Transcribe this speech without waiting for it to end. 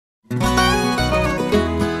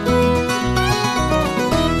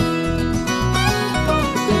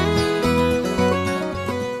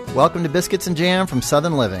Welcome to Biscuits and Jam from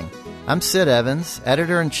Southern Living. I'm Sid Evans,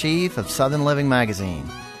 editor-in-chief of Southern Living magazine.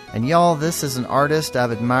 And y'all, this is an artist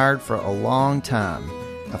I've admired for a long time.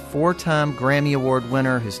 A 4-time Grammy Award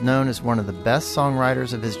winner who's known as one of the best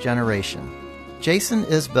songwriters of his generation. Jason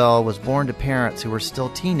Isbell was born to parents who were still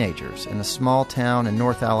teenagers in a small town in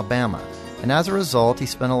North Alabama. And as a result, he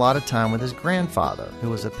spent a lot of time with his grandfather,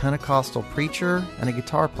 who was a Pentecostal preacher and a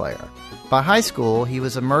guitar player. By high school, he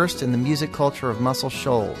was immersed in the music culture of Muscle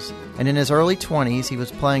Shoals, and in his early 20s, he was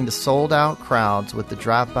playing to sold-out crowds with the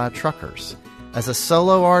drive-by truckers. As a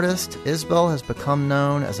solo artist, Isbell has become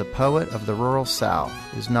known as a poet of the rural South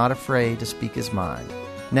who's not afraid to speak his mind.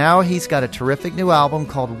 Now he's got a terrific new album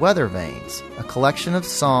called Weathervanes, a collection of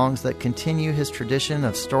songs that continue his tradition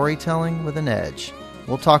of storytelling with an edge.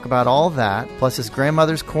 We'll talk about all that, plus his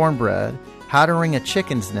grandmother's cornbread, how to wring a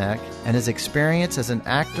chicken's neck, and his experience as an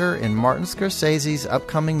actor in Martin Scorsese's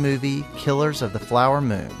upcoming movie, Killers of the Flower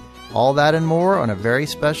Moon. All that and more on a very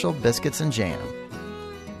special Biscuits and Jam.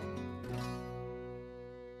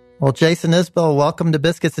 Well, Jason Isbell, welcome to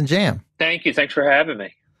Biscuits and Jam. Thank you. Thanks for having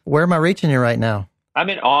me. Where am I reaching you right now? I'm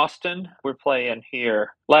in Austin. We're playing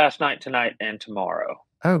here last night, tonight, and tomorrow.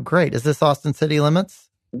 Oh, great. Is this Austin City Limits?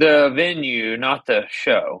 The venue, not the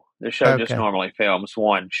show. The show Okay. just normally films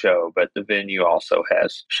one show, but the venue also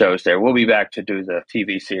has shows there. We'll be back to do the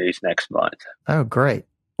TV series next month. Oh, great.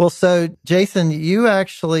 Well, so, Jason, you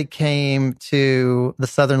actually came to the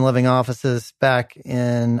Southern Living offices back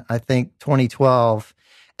in, I think, 2012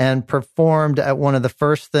 and performed at one of the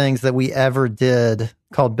first things that we ever did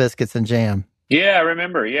called Biscuits and Jam. Yeah, I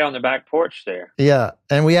remember. Yeah, on the back porch there. Yeah,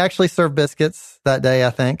 and we actually served biscuits that day,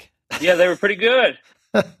 I think. Yeah, they were pretty good.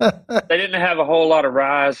 They didn't have a whole lot of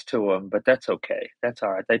rise to them, but that's okay. That's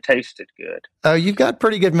all right. They tasted good. Oh, you've got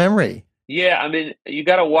pretty good memory. Yeah, I mean, you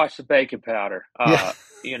got to watch the baking powder. Yeah.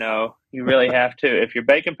 You know, you really have to. If your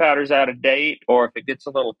baking powder's out of date or if it gets a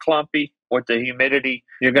little clumpy with the humidity,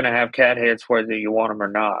 you're going to have cat heads whether you want them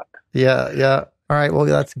or not. Yeah. All right, well,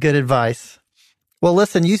 that's good advice. Well,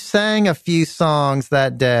 listen, you sang a few songs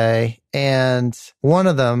that day, and one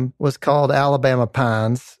of them was called Alabama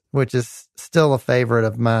Pines, which is still a favorite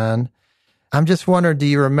of mine. I'm just wondering, do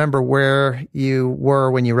you remember where you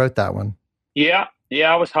were when you wrote that one? Yeah,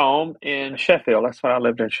 I was home in Sheffield. That's when I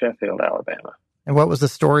lived in Sheffield, Alabama. And what was the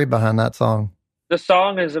story behind that song? The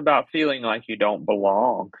song is about feeling like you don't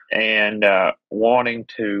belong and wanting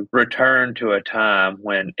to return to a time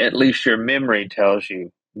when at least your memory tells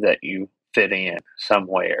you that you fit in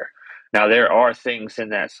somewhere. Now, there are things in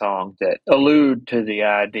that song that allude to the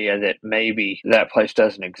idea that maybe that place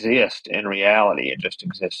doesn't exist in reality. It just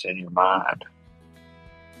exists in your mind.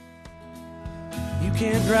 You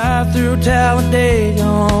can't drive through Talladega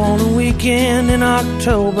on a weekend in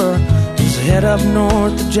October. Just head up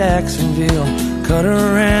north to Jacksonville, cut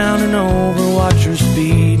around and over, watch her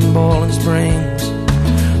speed in Boiling Springs.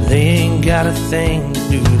 They ain't got a thing to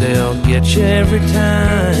do, they'll get you every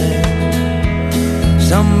time.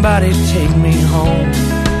 Somebody take me home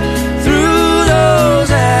through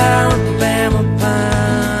those Alabama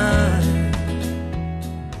pines.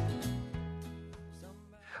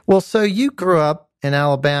 Well, so you grew up in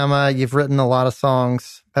Alabama. You've written a lot of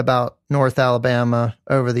songs about North Alabama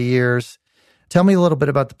over the years. Tell me a little bit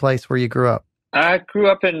about the place where you grew up. I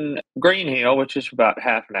grew up in Green Hill, which is about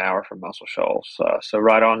half an hour from Muscle Shoals, so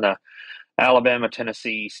right on the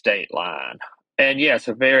Alabama-Tennessee state line. And yes,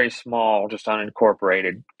 a very small, just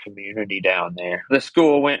unincorporated community down there. The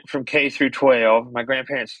school went from K through 12. My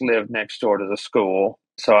grandparents lived next door to the school,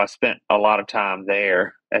 so I spent a lot of time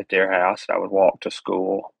there at their house. I would walk to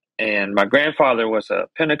school. And my grandfather was a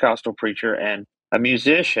Pentecostal preacher and a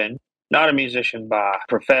musician, not a musician by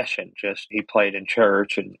profession, just he played in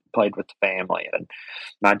church and played with the family. And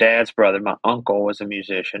my dad's brother, my uncle, was a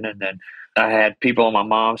musician. And then I had people on my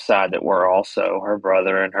mom's side that were also, her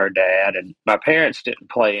brother and her dad. And my parents didn't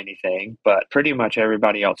play anything, but pretty much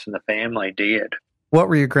everybody else in the family did. What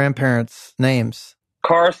were your grandparents' names?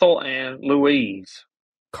 Carthel and Louise.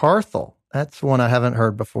 Carthel. That's one I haven't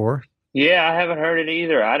heard before. Yeah, I haven't heard it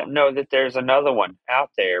either. I don't know that there's another one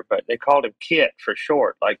out there, but they called him Kit for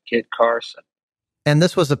short, like Kit Carson. And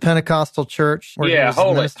this was a Pentecostal church? Yeah,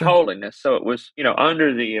 holiness. So it was,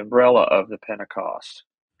 under the umbrella of the Pentecost.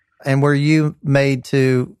 And were you made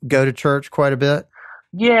to go to church quite a bit?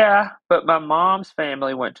 Yeah, but my mom's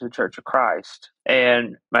family went to the Church of Christ,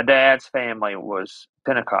 and my dad's family was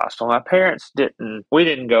Pentecostal. My parents we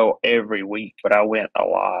didn't go every week, but I went a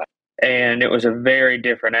lot. And it was a very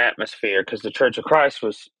different atmosphere because the Church of Christ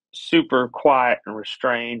was super quiet and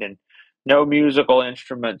restrained and no musical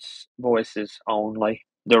instruments, voices only.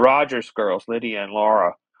 The Rogers girls, Lydia and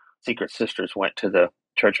Laura, secret sisters, went to the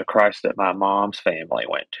Church of Christ that my mom's family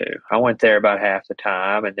went to. I went there about half the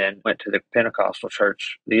time and then went to the Pentecostal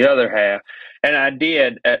church the other half. And I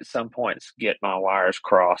did at some points get my wires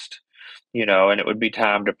crossed, and it would be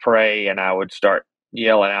time to pray and I would start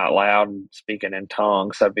yelling out loud and speaking in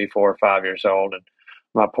tongues. I'd be 4 or 5 years old and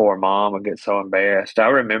my poor mom would get so embarrassed. I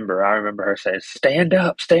remember her saying, stand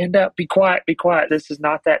up, be quiet, this is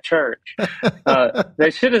not that church.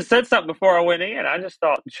 They should have said something before I went in. I just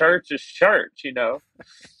thought church is church,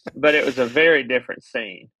 but it was a very different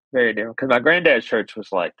scene, very different. Because my granddad's church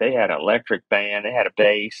was like, they had an electric band, they had a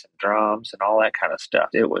bass and drums and all that kind of stuff.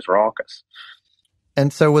 It was raucous.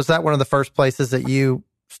 And so was that one of the first places that you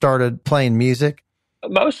started playing music?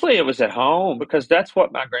 Mostly it was at home because that's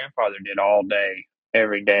what my grandfather did all day,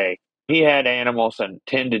 every day. He had animals and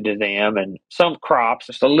tended to them and some crops,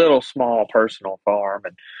 just a little small personal farm.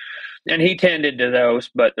 And he tended to those,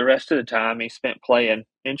 but the rest of the time he spent playing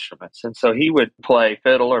instruments. And so he would play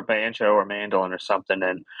fiddle or banjo or mandolin or something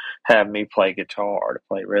and have me play guitar to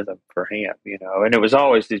play rhythm for him, And it was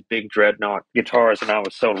always these big dreadnought guitars, and I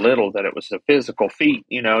was so little that it was a physical feat,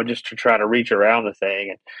 just to try to reach around the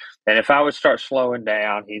thing. And if I would start slowing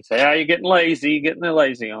down, he'd say, you're getting lazy, you're getting the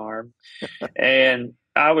lazy arm. And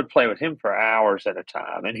I would play with him for hours at a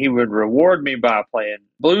time, and he would reward me by playing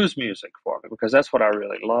blues music for me because that's what I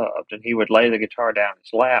really loved. And he would lay the guitar down in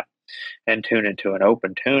his lap and tune into an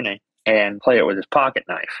open tuning and play it with his pocket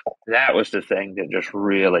knife. That was the thing that just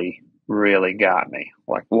really, really got me.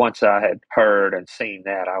 Like once I had heard and seen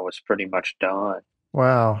that, I was pretty much done.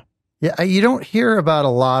 Wow. Yeah, you don't hear about a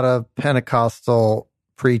lot of Pentecostal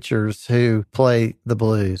preachers who play the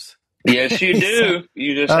blues. Yes, you do.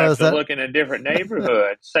 You just have to look in a different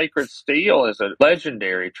neighborhood. Sacred Steel is a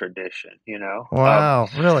legendary tradition, Wow,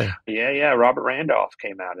 really? Yeah. Robert Randolph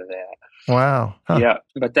came out of that. Wow. Huh. Yeah,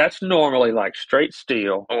 but that's normally like straight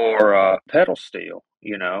steel or pedal steel,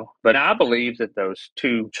 But I believe that those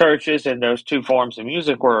two churches and those two forms of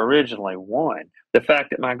music were originally one. The fact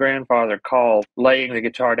that my grandfather called laying the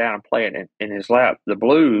guitar down and playing it in his lap the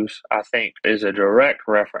blues, I think, is a direct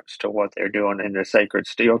reference to what they're doing in the Sacred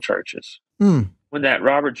Steel churches. When that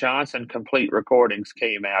Robert Johnson complete recordings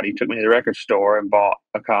came out, he took me to the record store and bought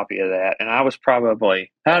a copy of that. And I was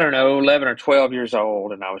probably, 11 or 12 years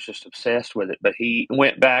old, and I was just obsessed with it. But he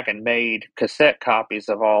went back and made cassette copies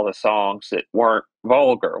of all the songs that weren't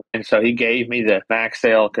vulgar. And so he gave me the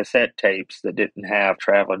Maxell cassette tapes that didn't have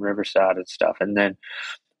Traveling Riverside and stuff. And then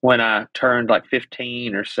when I turned like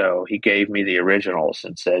 15 or so, he gave me the originals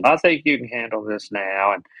and said, I think you can handle this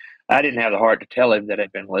now. And I didn't have the heart to tell him that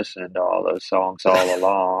I'd been listening to all those songs all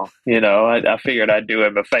along. I figured I'd do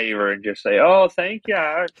him a favor and just say, oh, thank you.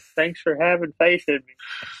 Thanks for having faith in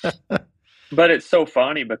me. But it's so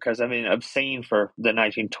funny because, obscene for the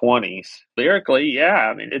 1920s. Lyrically,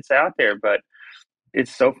 it's out there, but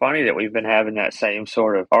it's so funny that we've been having that same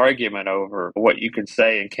sort of argument over what you can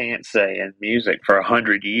say and can't say in music for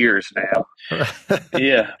 100 years now.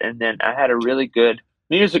 Yeah. And then I had a really good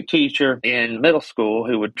music teacher in middle school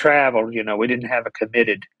who would travel. We didn't have a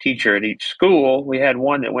committed teacher at each school. We had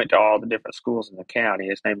one that went to all the different schools in the county.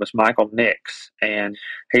 His name was Michael Nix, and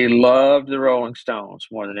he loved the Rolling Stones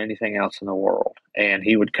more than anything else in the world. And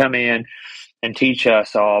he would come in and teach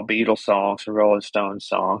us all Beatles songs and Rolling Stones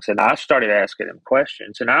songs. And I started asking him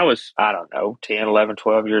questions, and I was, 10, 11,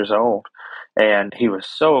 12 years old. And he was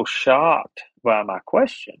so shocked by my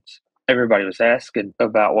questions. Everybody was asking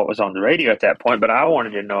about what was on the radio at that point, but I wanted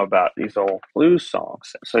to know about these old blues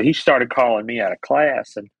songs. So he started calling me out of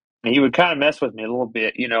class, and he would kind of mess with me a little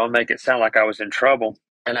bit, and make it sound like I was in trouble.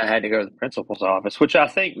 And I had to go to the principal's office, which I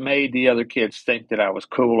think made the other kids think that I was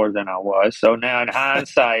cooler than I was. So now in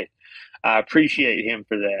hindsight, I appreciate him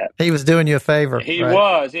for that. He was doing you a favor. He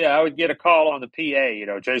was, yeah. I would get a call on the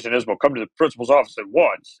PA, Jason Isbell, come to the principal's office at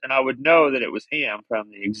once. And I would know that it was him from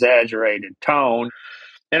the exaggerated tone.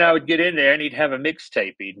 And I would get in there and he'd have a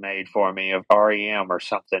mixtape he'd made for me of REM or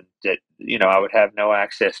something that, I would have no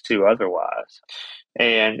access to otherwise.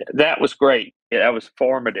 And that was great. That was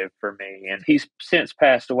formative for me. And he's since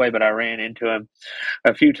passed away, but I ran into him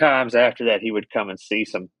a few times after that. He would come and see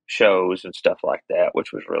some shows and stuff like that,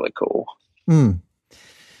 which was really cool.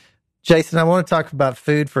 Jason, I want to talk about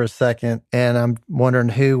food for a second. And I'm wondering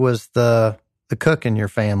who was the cook in your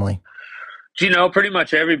family? Pretty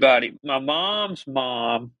much everybody. My mom's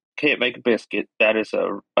mom can't make a biscuit. That is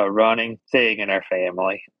a running thing in our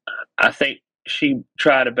family. I think she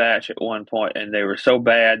tried a batch at one point, and they were so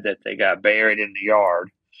bad that they got buried in the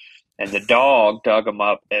yard. And the dog dug them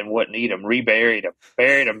up and wouldn't eat them, reburied them,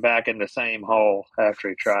 buried them back in the same hole after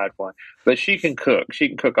he tried one. But she can cook. She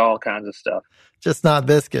can cook all kinds of stuff. Just not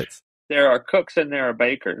biscuits. There are cooks and there are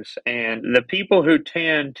bakers. And the people who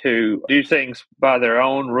tend to do things by their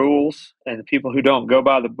own rules and the people who don't go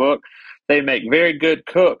by the book, they make very good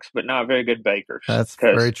cooks, but not very good bakers. That's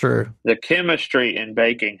Because very true. the chemistry in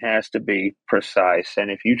baking has to be precise.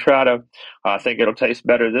 And if you try to, I think it'll taste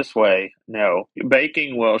better this way. No,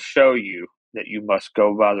 baking will show you that you must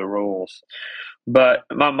go by the rules. But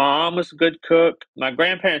my mom was a good cook. My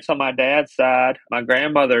grandparents on my dad's side, my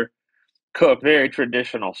grandmother cooked very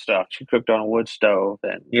traditional stuff. She cooked on a wood stove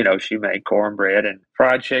and, she made cornbread and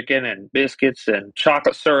fried chicken and biscuits and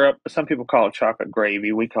chocolate syrup. Some people call it chocolate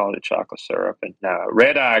gravy. We call it chocolate syrup. And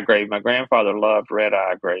red eye gravy. My grandfather loved red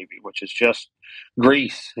eye gravy, which is just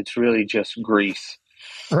grease. It's really just grease.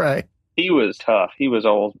 Right. He was tough. He was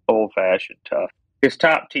old-fashioned tough. His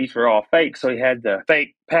top teeth were all fake, so he had the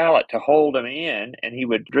fake palate to hold them in, and he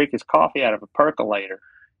would drink his coffee out of a percolator.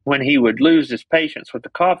 When he would lose his patience with the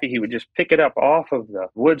coffee, he would just pick it up off of the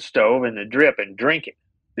wood stove and the drip and drink it,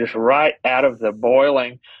 just right out of the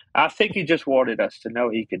boiling. I think he just wanted us to know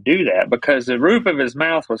he could do that because the roof of his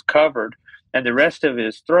mouth was covered and the rest of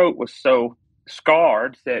his throat was so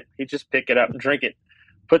scarred that he'd just pick it up and drink it.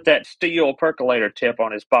 Put that steel percolator tip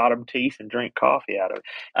on his bottom teeth and drink coffee out of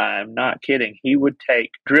it. I'm not kidding. He would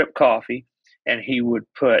take drip coffee and he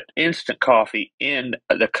would put instant coffee in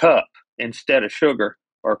the cup instead of sugar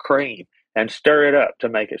or cream and stir it up to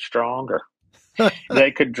make it stronger.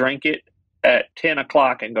 They could drink it at 10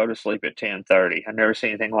 o'clock and go to sleep at 10:30. I've never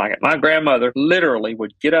seen anything like it. My grandmother literally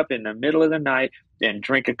would get up in the middle of the night and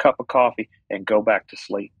drink a cup of coffee and go back to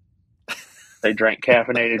sleep. They drank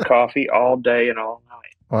caffeinated coffee all day and all night.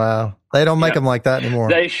 Wow. They don't make them like that anymore.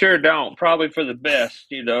 They sure don't. Probably for the best,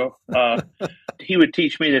 He would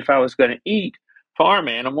teach me that if I was going to eat farm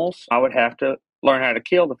animals, I would have to learn how to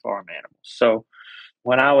kill the farm animals. So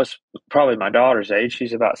when I was probably my daughter's age,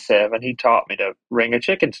 she's about 7, he taught me to wring a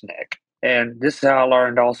chicken's neck. And this is how I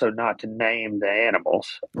learned also not to name the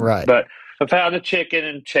animals. Right. But I found the chicken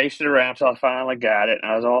and chased it around until I finally got it.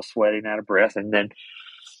 And I was all sweaty and out of breath. And then,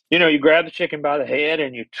 you grab the chicken by the head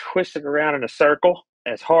and you twist it around in a circle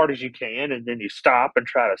as hard as you can. And then you stop and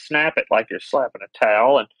try to snap it like you're slapping a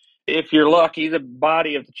towel. And if you're lucky, the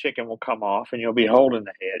body of the chicken will come off and you'll be holding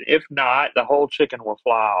the head. If not, the whole chicken will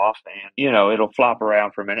fly off and, it'll flop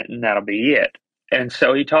around for a minute and that'll be it. And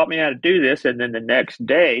so he taught me how to do this. And then the next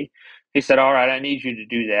day, he said, all right, I need you to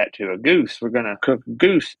do that to a goose. We're going to cook a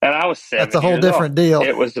goose. And I was 7 That's a whole years different old. deal.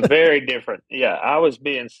 It was a very different. Yeah, I was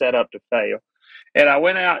being set up to fail. And I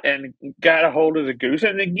went out and got a hold of the goose.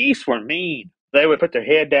 And the geese were mean. They would put their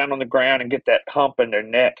head down on the ground and get that hump in their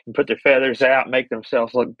neck and put their feathers out and make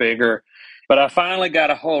themselves look bigger. But I finally got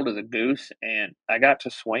a hold of the goose and I got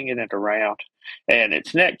to swinging it around. And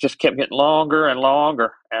its neck just kept getting longer and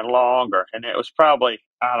longer and longer. And it was probably,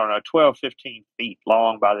 12, 15 feet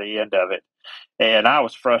long by the end of it. And I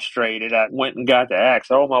was frustrated. I went and got the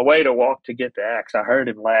axe. On my way to walk to get the axe, I heard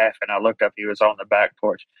him laugh, and I looked up. He was on the back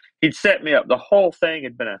porch. He'd set me up. The whole thing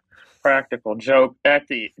had been a practical joke at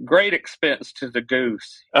the great expense to the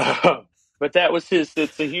goose. But that was his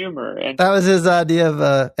sense of humor. And that was his idea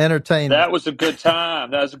of entertainment. That was a good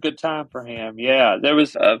time. That was a good time for him. Yeah. There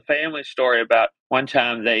was a family story about one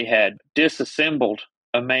time they had disassembled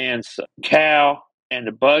a man's cow and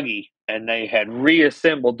the buggy, and they had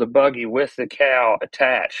reassembled the buggy with the cow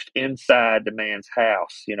attached inside the man's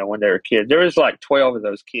house, when they were kids. There was like 12 of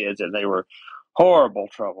those kids, and they were horrible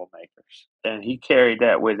troublemakers. And he carried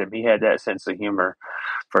that with him. He had that sense of humor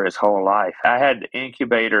for his whole life. I had the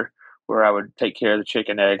incubator where I would take care of the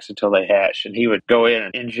chicken eggs until they hatched, and he would go in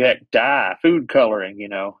and inject dye, food coloring,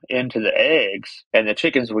 into the eggs, and the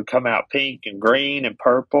chickens would come out pink and green and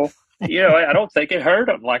purple. I don't think it hurt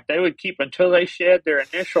them. Like, they would keep until they shed their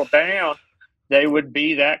initial down, they would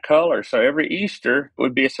be that color. So every Easter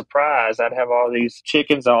would be a surprise. I'd have all these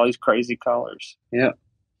chickens, all these crazy colors. Yeah.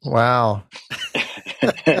 Wow.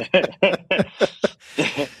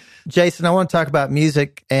 Jason, I want to talk about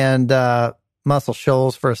music and Muscle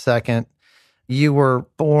Shoals for a second. You were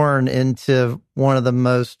born into one of the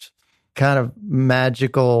most kind of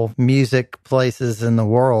magical music places in the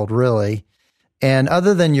world, really. And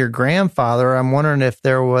other than your grandfather, I'm wondering if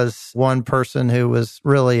there was one person who was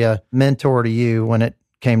really a mentor to you when it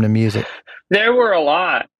came to music. There were a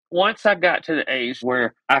lot. Once I got to the age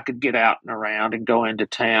where I could get out and around and go into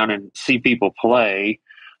town and see people play,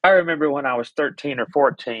 I remember when I was 13 or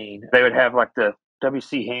 14, they would have like the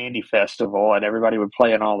WC Handy Festival, and everybody would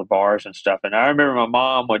play in all the bars and stuff. And I remember my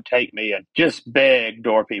mom would take me and just beg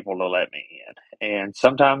door people to let me in. And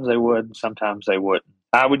sometimes they would, and sometimes they wouldn't.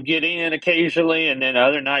 I would get in occasionally, and then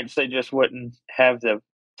other nights they just wouldn't have the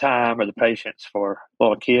time or the patience for a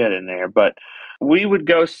little kid in there. But we would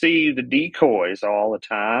go see the Decoys all the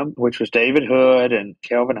time, which was David Hood and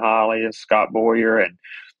Kelvin Holly and Scott Boyer and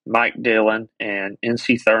Mike Dillon and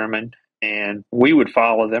NC Thurman. And we would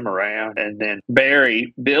follow them around. And then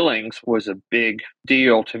Barry Billings was a big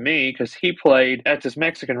deal to me because he played at this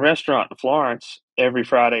Mexican restaurant in Florence every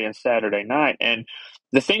Friday and Saturday night. And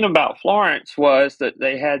the thing about Florence was that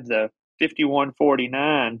they had the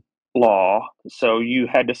 5149 law, so you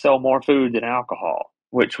had to sell more food than alcohol,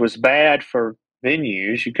 which was bad for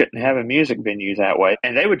venues. You couldn't have a music venue that way.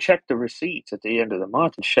 And they would check the receipts at the end of the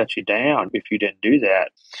month and shut you down if you didn't do that.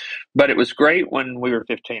 But it was great when we were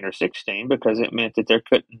 15 or 16 because it meant that there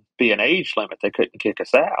couldn't be an age limit. They couldn't kick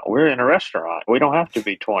us out. We're in a restaurant. We don't have to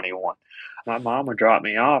be 21. My mom would drop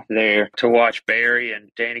me off there to watch Barry and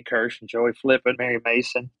Danny Kirsch and Joey Flippin, Mary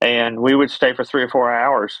Mason. And we would stay for 3 or 4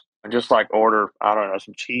 hours and just like order, I don't know,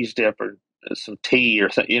 some cheese dip or some tea or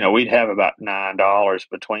something. You know, we'd have about $9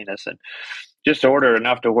 between us and just order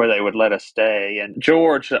enough to where they would let us stay. And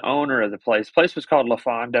George, the owner of the place was called La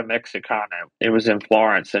Fonda Mexicana. It was in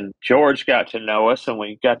Florence. And George got to know us, and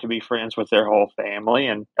we got to be friends with their whole family.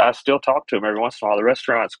 And I still talk to him every once in a while. The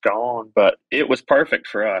restaurant's gone, but it was perfect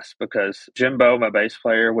for us because Jimbo, my bass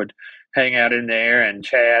player, would hang out in there, and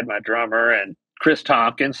Chad, my drummer, and Chris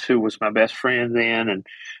Tompkins, who was my best friend then, and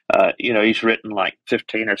he's written like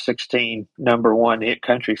 15 or 16 number one hit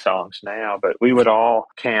country songs now. But we would all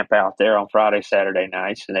camp out there on Friday, Saturday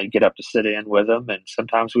nights, and they'd get up to sit in with them, and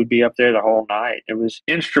sometimes we'd be up there the whole night. It was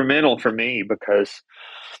instrumental for me because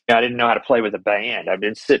I didn't know how to play with a band. I'd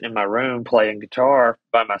been sitting in my room playing guitar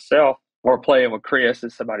by myself or playing with Chris in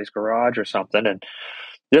somebody's garage or something, and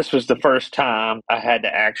this was the first time I had to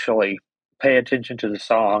actually pay attention to the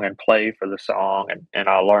song and play for the song, and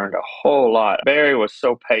I learned a whole lot. Barry was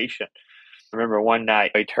so patient. I remember one night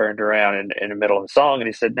he turned around in the middle of the song and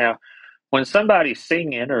he said, "Now, when somebody's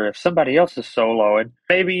singing or if somebody else is soloing,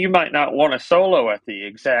 maybe you might not want to solo at the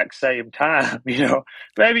exact same time,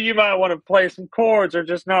 Maybe you might want to play some chords or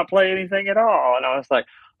just not play anything at all." And I was like,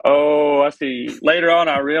 oh, I see. Later on,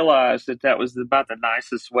 I realized that was about the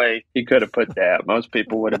nicest way he could have put that. Most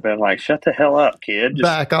people would have been like, "Shut the hell up, kid. Just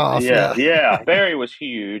back off." Yeah. Barry was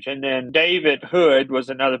huge. And then David Hood was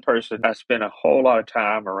another person I spent a whole lot of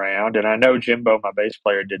time around. And I know Jimbo, my bass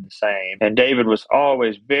player, did the same. And David was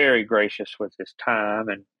always very gracious with his time.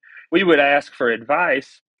 And we would ask for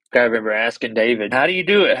advice. I remember asking David, "How do you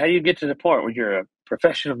do it? How do you get to the point where you're a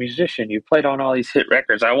professional musician? You played on all these hit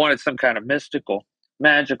records." I wanted some kind of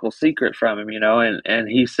magical secret from him, and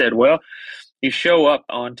he said, "Well, you show up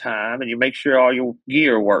on time and you make sure all your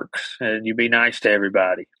gear works and you be nice to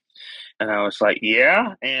everybody." And I was like,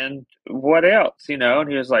 "Yeah, and what else?" And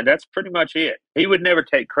he was like, "That's pretty much it." He would never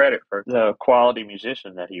take credit for the quality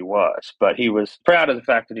musician that he was, but he was proud of the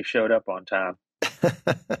fact that he showed up on time.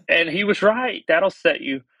 And he was right. That'll set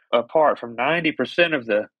you apart from 90% of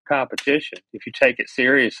the competition if you take it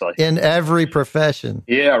seriously. In every profession.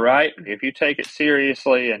 Yeah, right. If you take it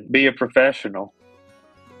seriously and be a professional.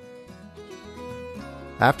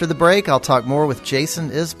 After the break, I'll talk more with Jason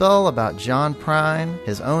Isbell about John Prine,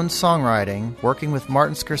 his own songwriting, working with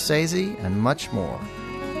Martin Scorsese, and much more.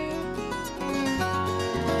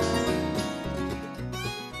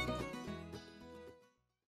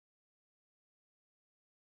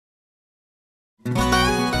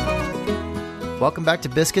 Welcome back to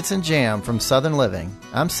Biscuits and Jam from Southern Living.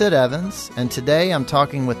 I'm Sid Evans, and today I'm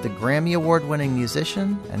talking with the Grammy-Award-winning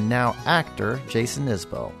musician and now actor Jason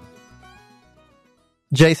Isbell.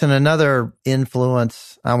 Jason, another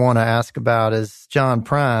influence I want to ask about is John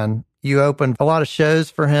Prine. You opened a lot of shows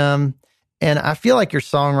for him, and I feel like your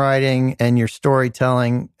songwriting and your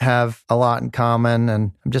storytelling have a lot in common,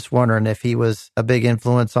 and I'm just wondering if he was a big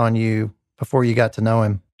influence on you before you got to know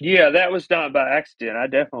him. Yeah, that was not by accident. I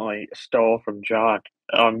definitely stole from John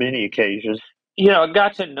on many occasions. I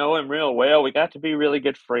got to know him real well. We got to be really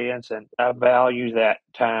good friends, and I value that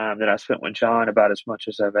time that I spent with John about as much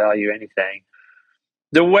as I value anything.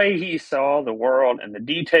 The way he saw the world and the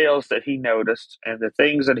details that he noticed and the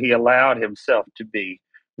things that he allowed himself to be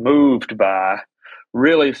moved by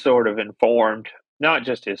really sort of informed not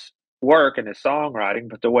just his work and his songwriting,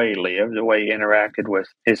 but the way he lived, the way he interacted with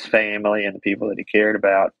his family and the people that he cared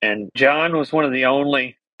about. And John was one of the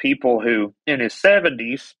only people who, in his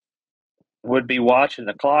 70s, would be watching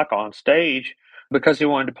the clock on stage because he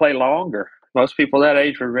wanted to play longer. Most people that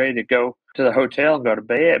age were ready to go to the hotel and go to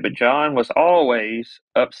bed, but John was always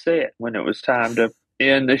upset when it was time to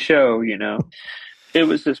end the show, It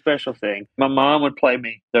was a special thing. My mom would play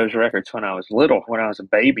me those records when I was little. When I was a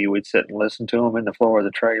baby, we'd sit and listen to them in the floor of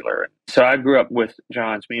the trailer. So I grew up with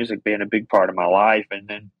John's music being a big part of my life. And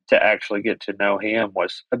then to actually get to know him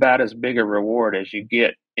was about as big a reward as you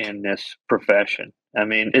get in this profession. I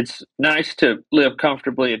mean, it's nice to live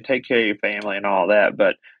comfortably and take care of your family and all that,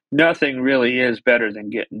 but nothing really is better than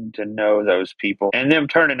getting to know those people and them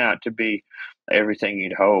turning out to be everything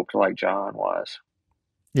you'd hoped, like John was.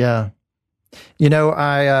 Yeah. You know,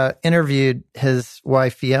 I interviewed his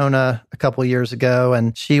wife, Fiona, a couple years ago,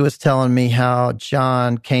 and she was telling me how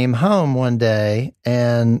John came home one day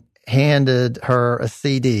and handed her a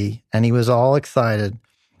CD, and he was all excited.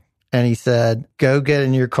 And he said, "Go get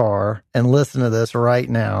in your car and listen to this right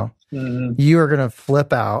now. Mm-hmm. You are going to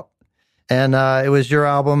flip out." And it was your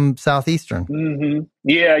album, Southeastern. Mm-hmm.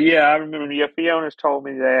 Yeah, I remember. Yeah, Fiona's told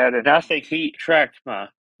me that, and I think he tracked my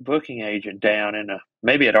booking agent down in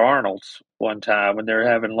maybe at Arnold's one time when they were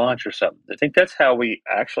having lunch or something. I think that's how we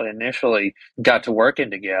actually initially got to working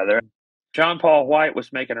together. John Paul White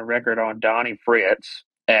was making a record on Donnie Fritz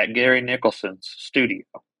at Gary Nicholson's studio,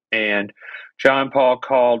 and John Paul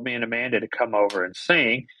called me and Amanda to come over and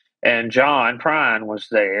sing, and John Prine was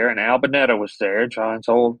there, and Al Bonetta was there, John's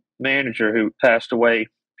old manager who passed away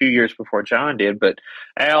few years before John did, but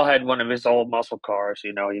Al had one of his old muscle cars.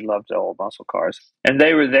 You know, he loved the old muscle cars. And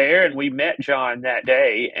they were there, and we met John that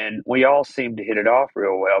day, and we all seemed to hit it off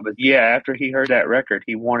real well. But yeah, after he heard that record,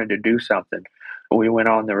 he wanted to do something. We went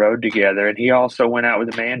on the road together, and he also went out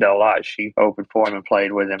with Amanda a lot. She opened for him and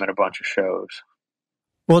played with him at a bunch of shows.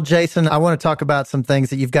 Well, Jason, I want to talk about some things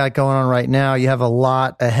that you've got going on right now. You have a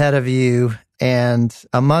lot ahead of you. And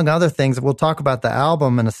among other things, we'll talk about the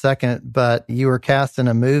album in a second, but you were cast in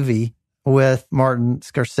a movie with Martin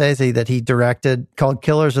Scorsese that he directed called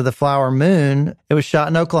Killers of the Flower Moon. It was shot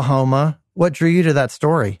in Oklahoma. What drew you to that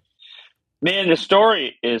story? Man, the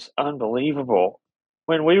story is unbelievable.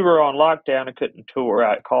 When we were on lockdown and couldn't tour,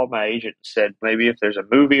 I called my agent and said, maybe if there's a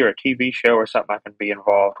movie or a TV show or something I can be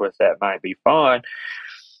involved with, that might be fun.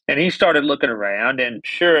 And he started looking around, and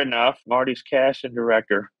sure enough, Marty's casting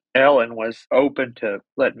director, Ellen, was open to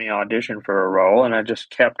let me audition for a role, and I just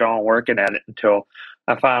kept on working at it until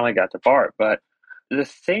I finally got the part. But the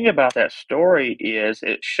thing about that story is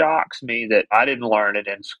it shocks me that I didn't learn it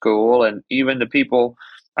in school, and even the people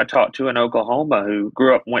I talked to in Oklahoma who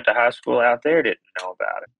grew up and went to high school out there didn't know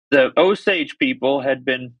about it. The Osage people had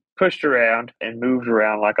been pushed around and moved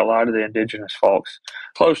around like a lot of the indigenous folks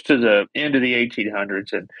close to the end of the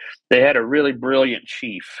 1800s. And they had a really brilliant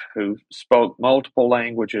chief who spoke multiple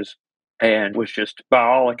languages and was just, by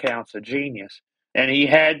all accounts, a genius. And he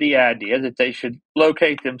had the idea that they should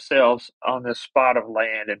locate themselves on this spot of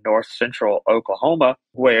land in north central Oklahoma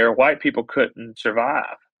where white people couldn't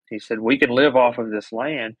survive. He said, we can live off of this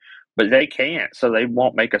land, but they can't, so they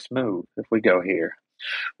won't make us move if we go here.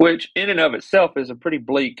 Which in and of itself is a pretty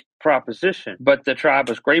bleak proposition, but the tribe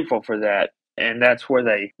was grateful for that. And that's where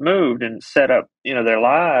they moved and set up, their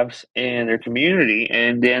lives and their community.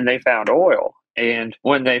 And then they found oil. And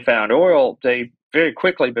when they found oil, they very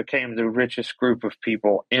quickly became the richest group of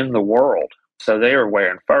people in the world. So they were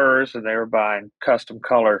wearing furs and they were buying custom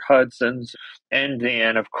colored Hudsons. And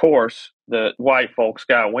then, of course, the white folks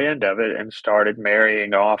got wind of it and started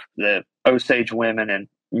marrying off the Osage women and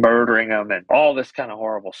murdering them, and all this kind of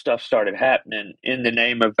horrible stuff started happening in the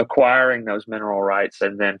name of acquiring those mineral rights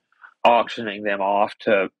and then auctioning them off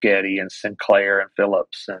to Getty and Sinclair and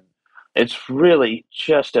Phillips. And it's really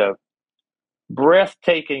just a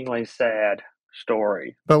breathtakingly sad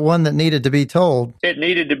story. But one that needed to be told. It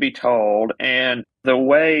needed to be told, and the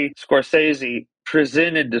way Scorsese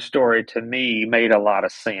presented the story to me made a lot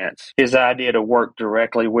of sense. His idea to work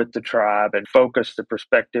directly with the tribe and focus the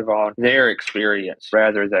perspective on their experience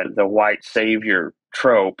rather than the white savior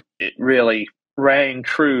trope, it really rang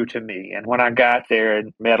true to me. And when I got there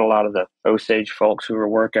and met a lot of the Osage folks who were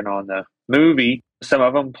working on the movie, some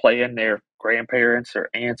of them playing their grandparents or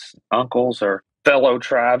aunts, uncles, or fellow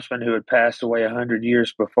tribesmen who had passed away 100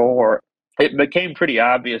 years before, it became pretty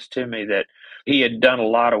obvious to me that he had done a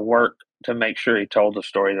lot of work to make sure he told the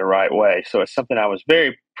story the right way. So it's something I was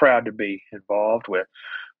very proud to be involved with.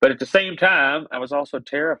 But at the same time, I was also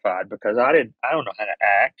terrified because I don't know how to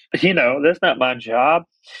act. That's not my job.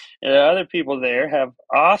 And the other people there have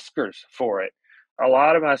Oscars for it. A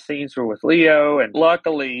lot of my scenes were with Leo, and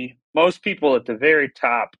luckily, most people at the very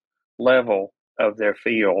top level of their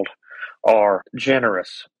field are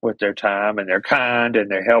generous with their time, and they're kind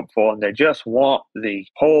and they're helpful, and they just want the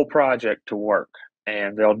whole project to work.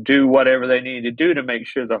 And they'll do whatever they need to do to make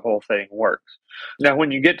sure the whole thing works. Now,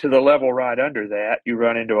 when you get to the level right under that, you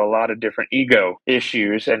run into a lot of different ego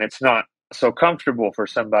issues, and it's not so comfortable for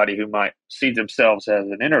somebody who might see themselves as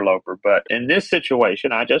an interloper. But in this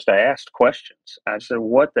situation, I just asked questions. I said,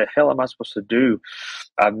 what the hell am I supposed to do?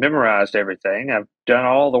 I've memorized everything. I've done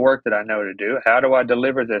all the work that I know to do. How do I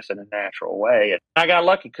deliver this in a natural way? And I got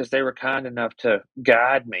lucky because they were kind enough to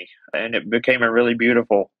guide me, and it became a really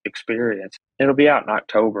beautiful experience. It'll be out in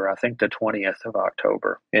October, I think the 20th of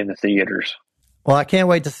October in the theaters. Well, I can't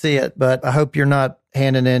wait to see it, but I hope you're not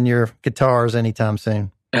handing in your guitars anytime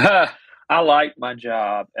soon. I like my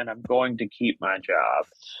job, and I'm going to keep my job.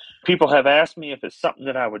 People have asked me if it's something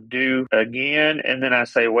that I would do again, and then I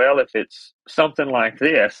say, well, if it's something like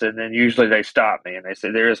this, and then usually they stop me and they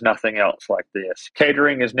say, there is nothing else like this.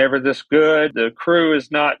 Catering is never this good. The crew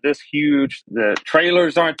is not this huge. The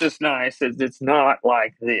trailers aren't this nice. It's not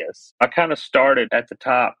like this. I kind of started at the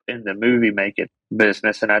top in the movie making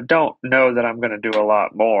business, and I don't know that I'm going to do a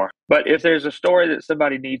lot more. But if there's a story that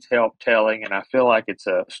somebody needs help telling, and I feel like it's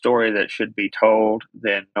a story that should be told,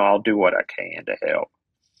 then I'll do what I can to help.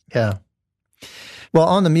 Yeah. Well,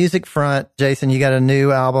 on the music front, Jason, you got a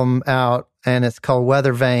new album out, and it's called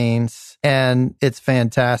Weathervanes, and it's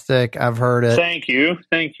fantastic. I've heard it. Thank you.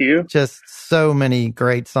 Thank you. Just so many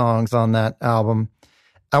great songs on that album.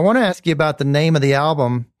 I want to ask you about the name of the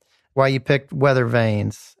album, why you picked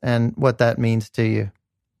Weathervanes, and what that means to you.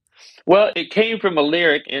 Well, it came from a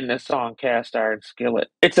lyric in the song Cast Iron Skillet.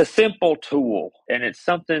 It's a simple tool, and it's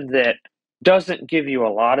something that doesn't give you a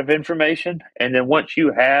lot of information. And then once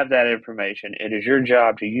you have that information, it is your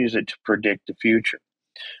job to use it to predict the future.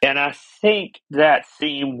 And I think that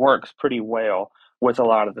theme works pretty well with a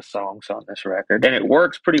lot of the songs on this record. And it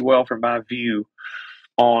works pretty well from my view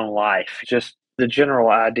on life. Just the general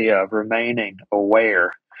idea of remaining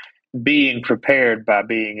aware, being prepared by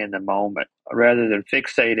being in the moment, rather than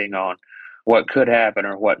fixating on what could happen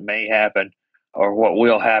or what may happen or what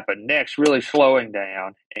will happen next, really slowing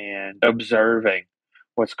down and observing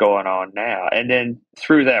what's going on now. And then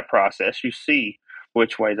through that process, you see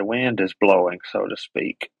which way the wind is blowing, so to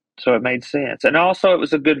speak. So it made sense. And also it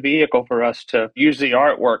was a good vehicle for us to use the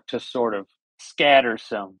artwork to sort of scatter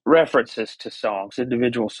some references to songs,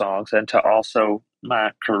 individual songs, and to also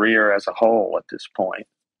my career as a whole at this point.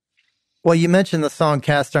 Well, you mentioned the song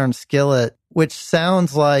Cast Iron Skillet, which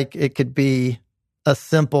sounds like it could be a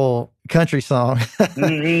simple country song,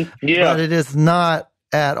 Mm-hmm. Yeah. but it is not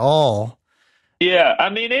at all. Yeah, I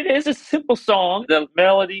mean, it is a simple song. The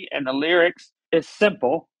melody and the lyrics is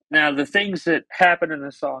simple. Now, the things that happen in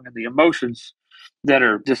the song and the emotions that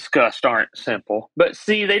are discussed aren't simple. But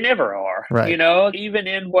see, they never are. Right. You know, even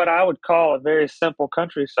in what I would call a very simple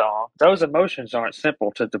country song, those emotions aren't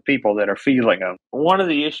simple to the people that are feeling them. One of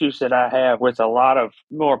the issues that I have with a lot of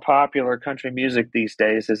more popular country music these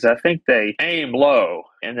days is I think they aim low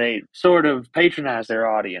and they sort of patronize their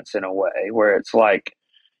audience in a way where it's like,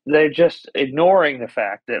 they're just ignoring the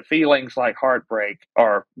fact that feelings like heartbreak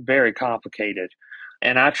are very complicated.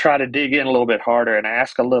 And I try to dig in a little bit harder and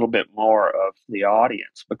ask a little bit more of the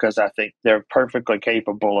audience because I think they're perfectly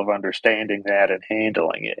capable of understanding that and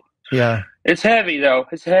handling it. Yeah. It's heavy, though.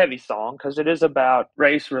 It's a heavy song because it is about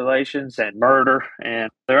race relations and murder. And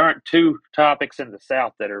there aren't two topics in the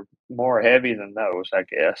South that are more heavy than those, I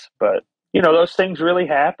guess. But you know, those things really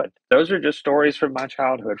happened. Those are just stories from my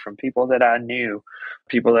childhood, from people that I knew,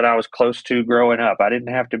 people that I was close to growing up. I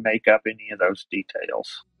didn't have to make up any of those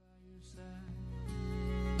details.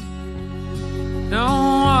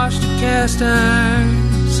 Don't wash the cast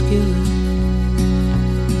iron skillet.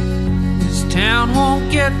 This town won't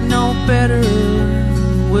get no better,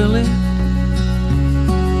 will it?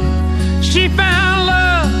 She found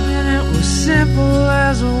love and it was simple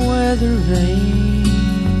as a weather vane.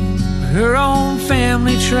 Her own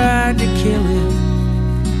family tried to kill it.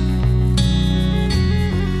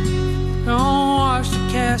 Don't wash the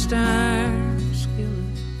cast iron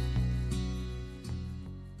skillet.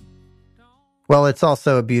 Well, it's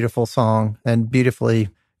also a beautiful song and beautifully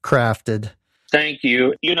crafted. Thank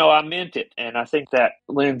you. You know, I meant it, and I think that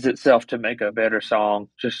lends itself to make a better song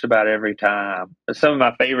just about every time. Some of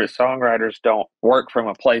my favorite songwriters don't work from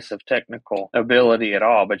a place of technical ability at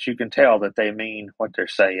all, but you can tell that they mean what they're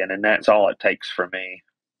saying, and that's all it takes for me.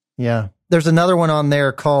 Yeah. There's another one on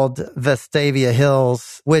there called Vestavia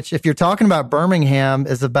Hills, which, if you're talking about Birmingham,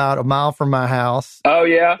 is about a mile from my house. Oh,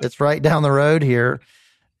 yeah? It's right down the road here.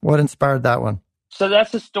 What inspired that one? So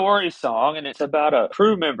that's a story song, and it's about a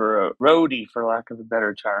crew member, a roadie, for lack of a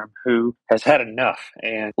better term, who has had enough.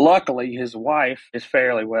 And luckily, his wife is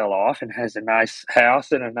fairly well off and has a nice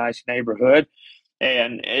house in a nice neighborhood.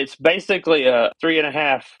 And it's basically a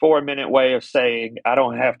 3.5, 4 minute way of saying, I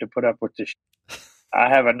don't have to put up with this. I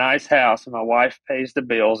have a nice house and my wife pays the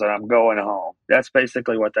bills and I'm going home. That's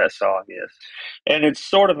basically what that song is. And it's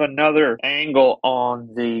sort of another angle on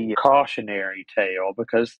the cautionary tale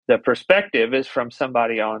because the perspective is from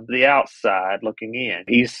somebody on the outside looking in.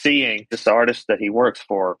 He's seeing this artist that he works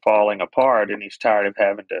for falling apart and he's tired of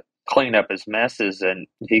having to clean up his messes and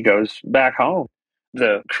he goes back home.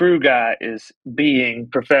 The crew guy is being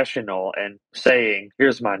professional and saying,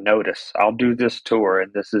 here's my notice. I'll do this tour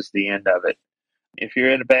and this is the end of it. If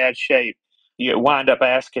you're in a bad shape, you wind up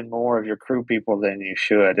asking more of your crew people than you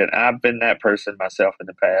should. And I've been that person myself in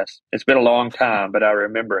the past. It's been a long time, but I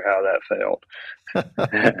remember how that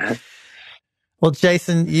felt. Well,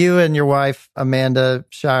 Jason, you and your wife, Amanda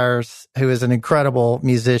Shires, who is an incredible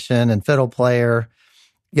musician and fiddle player,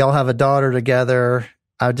 y'all have a daughter together.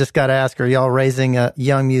 I just got to ask, are y'all raising a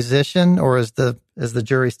young musician or is the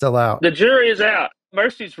jury still out? The jury is out.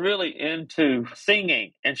 Mercy's really into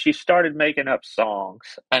singing, and she started making up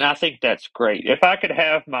songs, and I think that's great. If I could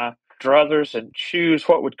have my druthers and choose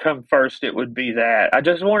what would come first, it would be that. I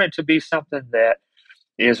just want it to be something that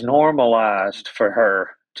is normalized for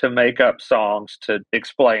her to make up songs to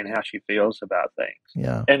explain how she feels about things.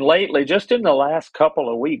 Yeah. And lately, just in the last couple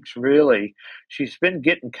of weeks, really, she's been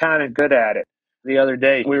getting kind of good at it. The other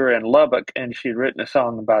day, we were in Lubbock, and she'd written a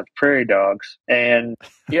song about the prairie dogs. And,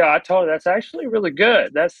 yeah, I told her, that's actually really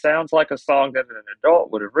good. That sounds like a song that an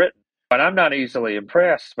adult would have written. But I'm not easily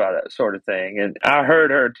impressed by that sort of thing. And I heard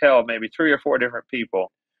her tell maybe 3 or 4 different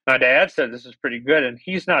people, my dad said this is pretty good, and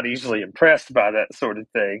he's not easily impressed by that sort of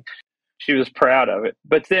thing. She was proud of it.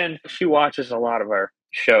 But then she watches a lot of our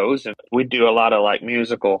shows, and we do a lot of like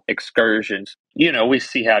musical excursions. You know, we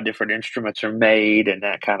see how different instruments are made and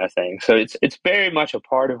that kind of thing. So it's very much a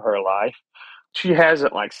part of her life. She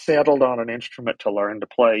hasn't like settled on an instrument to learn to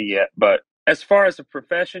play yet, but as far as the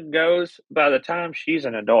profession goes, by the time she's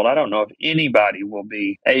an adult, I don't know if anybody will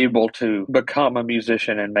be able to become a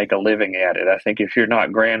musician and make a living at it. I think if you're not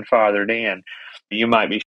grandfathered in, you might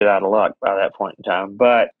be shit out of luck by that point in time.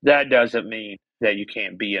 But that doesn't mean that you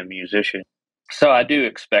can't be a musician. So I do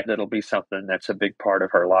expect it'll be something that's a big part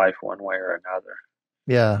of her life one way or another.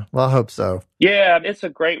 Yeah, well, I hope so. Yeah, it's a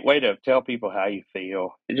great way to tell people how you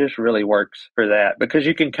feel. It just really works for that because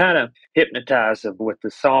you can kind of hypnotize them with the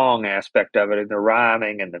song aspect of it and the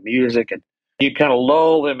rhyming and the music. And you kind of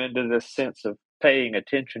lull them into this sense of paying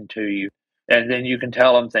attention to you. And then you can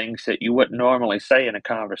tell them things that you wouldn't normally say in a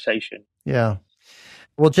conversation. Yeah.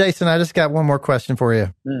 Well, Jason, I just got one more question for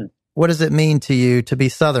you. What does it mean to you to be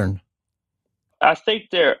Southern? I think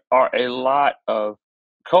there are a lot of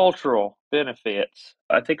cultural benefits.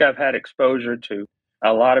 I think I've had exposure to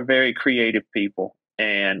a lot of very creative people.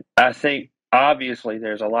 And I think obviously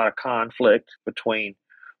there's a lot of conflict between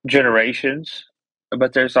generations,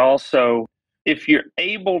 but there's also, if you're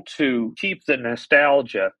able to keep the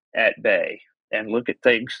nostalgia at bay and look at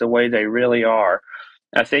things the way they really are,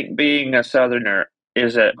 I think being a Southerner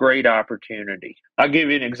is a great opportunity. I'll give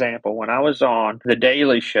you an example. When I was on The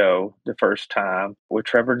Daily Show the first time with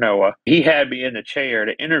Trevor Noah, he had me in the chair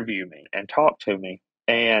to interview me and talk to me.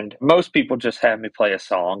 And most people just have me play a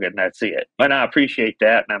song and that's it. And I appreciate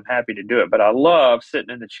that and I'm happy to do it. But I love sitting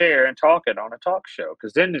in the chair and talking on a talk show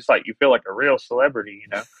because then it's like you feel like a real celebrity, you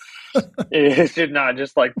know. It's not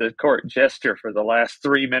just like the court jester for the last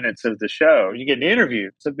 3 minutes of the show. You get an interview.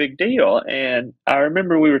 It's a big deal. And I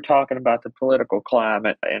remember we were talking about the political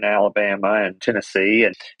climate in Alabama and Tennessee.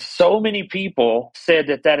 And so many people said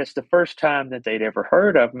that that is the first time that they'd ever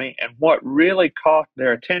heard of me. And what really caught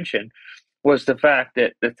their attention was the fact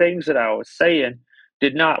that the things that I was saying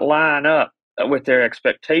did not line up with their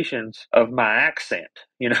expectations of my accent.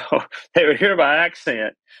 You know, they would hear my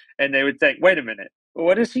accent and they would think, wait a minute.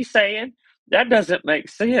 What is he saying? That doesn't make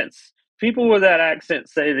sense. People with that accent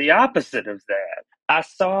say the opposite of that. I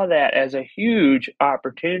saw that as a huge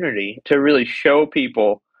opportunity to really show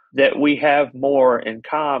people that we have more in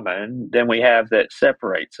common than we have that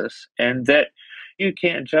separates us, and that you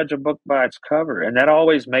can't judge a book by its cover, and that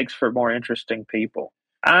always makes for more interesting people.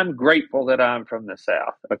 I'm grateful that I'm from the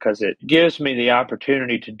South because it gives me the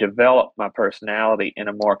opportunity to develop my personality in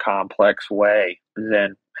a more complex way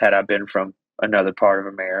than had I been from another part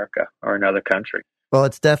of America or another country. Well,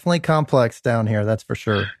 it's definitely complex down here, that's for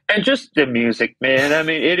sure. And just the music, man. I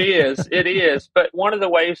mean, it is. But one of the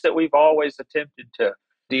ways that we've always attempted to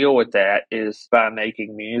deal with that is by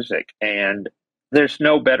making music. And there's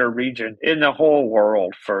no better region in the whole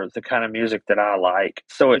world for the kind of music that I like.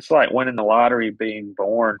 So it's like winning the lottery being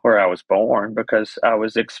born where I was born because I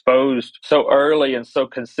was exposed so early and so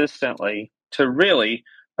consistently to really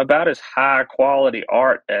about as high quality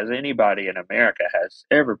art as anybody in America has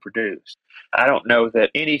ever produced. I don't know that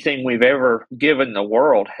anything we've ever given the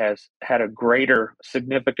world has had a greater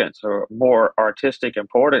significance or more artistic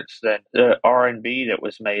importance than the R&B that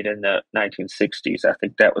was made in the 1960s. I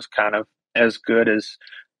think that was kind of as good as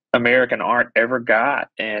American art ever got.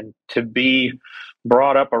 And to be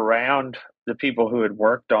brought up around the people who had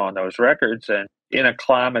worked on those records and in a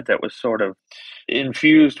climate that was sort of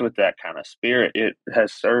infused with that kind of spirit, it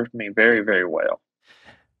has served me very, very well.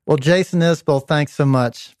 Well, Jason Isbell, thanks so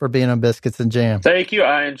much for being on Biscuits and Jam. Thank you.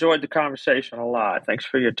 I enjoyed the conversation a lot. Thanks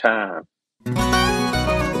for your time.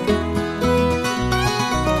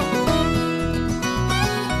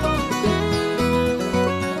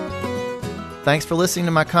 Thanks for listening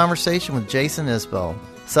to my conversation with Jason Isbell.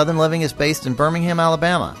 Southern Living is based in Birmingham,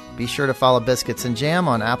 Alabama. Be sure to follow Biscuits and Jam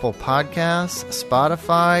on Apple Podcasts,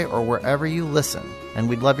 Spotify, or wherever you listen, and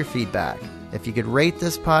we'd love your feedback. If you could rate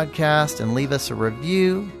this podcast and leave us a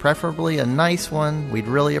review, preferably a nice one, we'd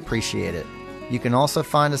really appreciate it. You can also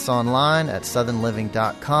find us online at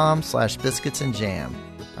southernliving.com/biscuitsandjam.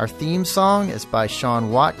 Our theme song is by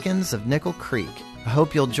Sean Watkins of Nickel Creek. I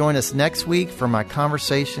hope you'll join us next week for my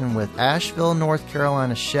conversation with Asheville, North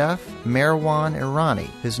Carolina chef Marwan Irani,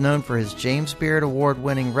 who's known for his James Beard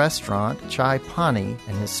Award-winning restaurant Chai Pani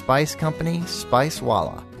and his spice company Spice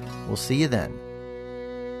Walla. We'll see you then.